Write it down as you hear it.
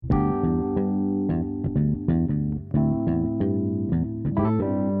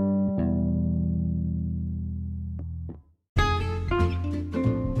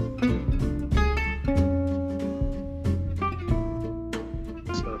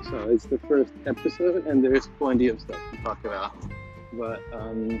So it's the first episode, and there's plenty of stuff to talk about, but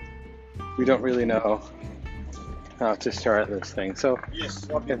we don't really know how to start this thing. So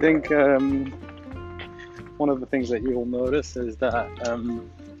I think one of the things that you'll notice is that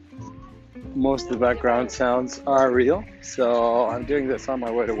most of the background sounds are real. So I'm doing this on my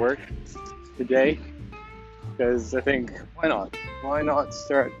way to work today because I think why not? Why not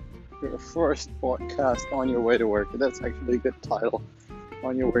start your first podcast on your way to work? That's actually a good title.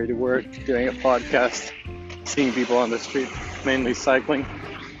 On your way to work, doing a podcast, seeing people on the street, mainly cycling,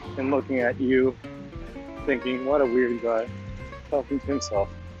 and looking at you, thinking, what a weird guy, talking to himself.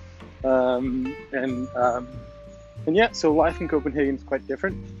 And yeah, so life in Copenhagen is quite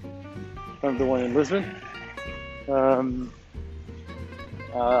different from the one in Lisbon. For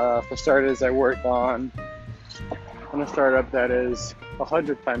starters, I work on a startup that is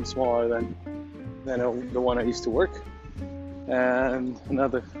 100 times smaller than the one I used to work. And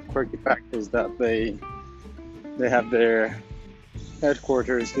another quirky fact is that they have their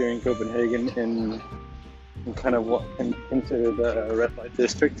headquarters here in Copenhagen in kind of what can be considered a red light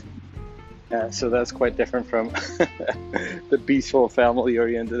district. So that's quite different from the peaceful,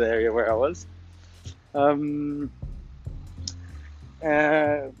 family-oriented area where I was.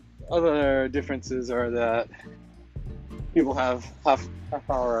 Other differences are that people have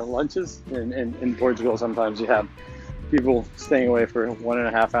half-hour lunches. In Portugal, sometimes you have people staying away for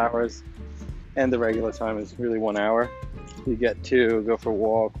 1.5 hours, and the regular time is really 1 hour. You get to go for a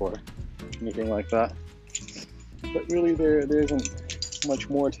walk or anything like that. But really, there isn't much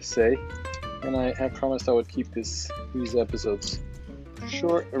more to say, and I promised I would keep these episodes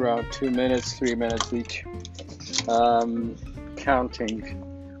short, around 2 minutes, 3 minutes each, counting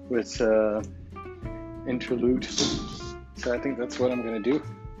with interlude. So I think that's what I'm going to do.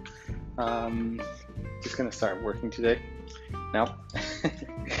 Just going to start working today. Now,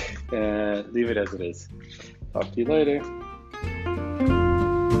 leave it as it is. Talk to you later.